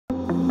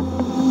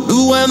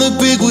When the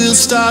big wheel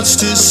starts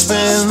to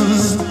spin,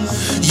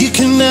 you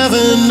can never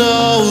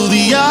know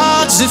the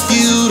odds. If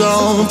you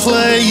don't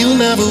play, you'll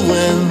never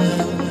win.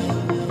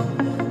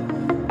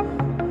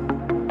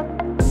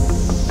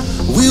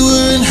 We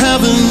were in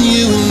heaven,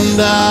 you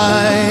and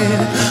I,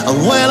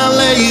 and when I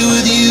lay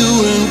with you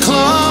and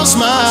close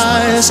my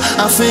eyes,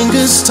 our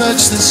fingers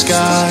touch the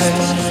sky.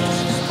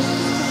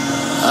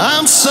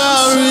 I'm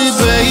sorry,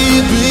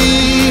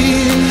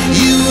 baby,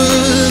 you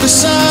were the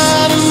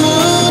sun and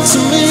moon to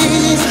me.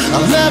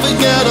 I'll never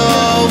get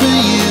over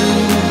you,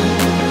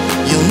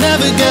 you'll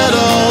never get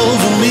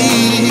over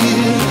me.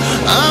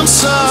 I'm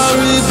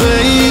sorry,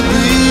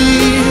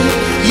 baby,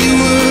 you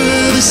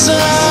were the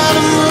sun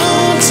and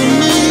moon to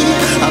me.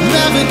 I'll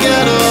never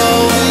get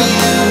over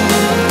you,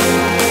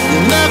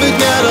 you'll never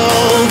get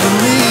over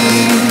me.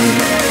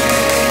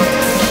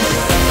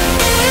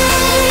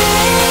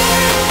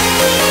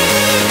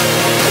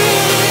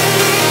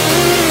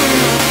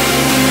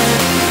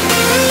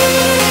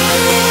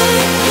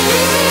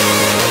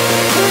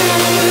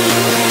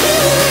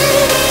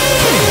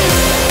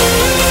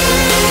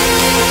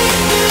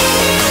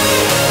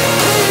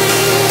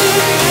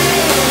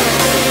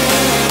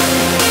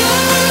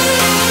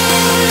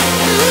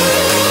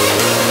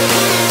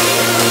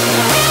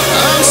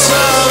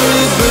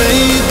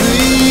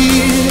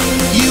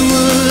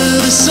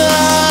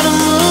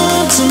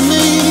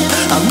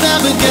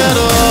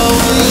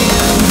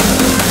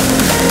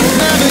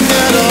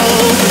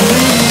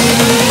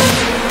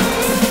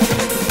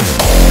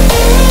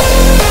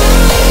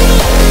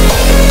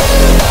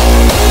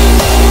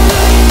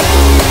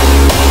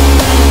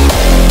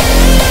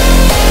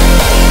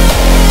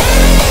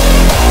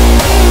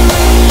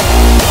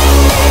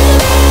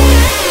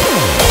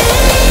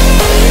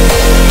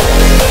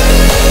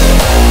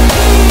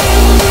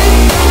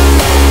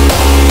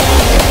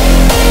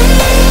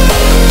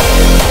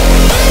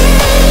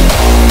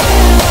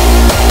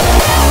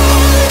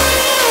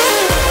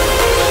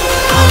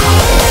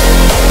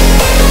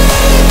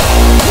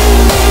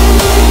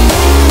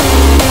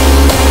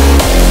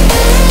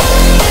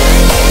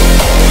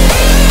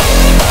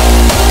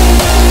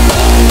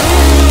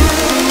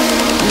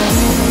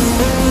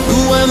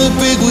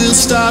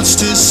 Starts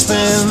to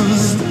spin,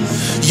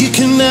 you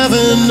can never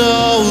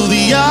know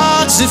the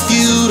odds. If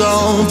you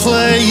don't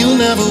play, you'll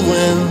never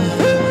win.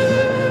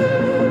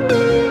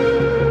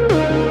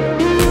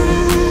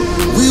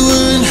 We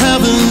were in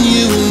heaven,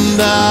 you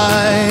and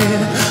I,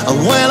 and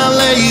when I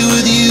lay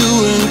with you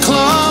and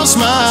close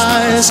my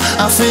eyes,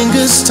 our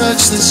fingers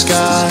touch the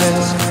sky.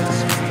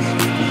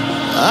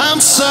 I'm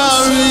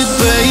sorry,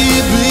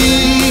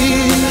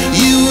 baby,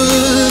 you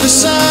were the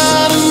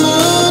sun and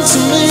moon to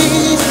me.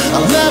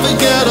 I'll never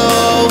get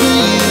over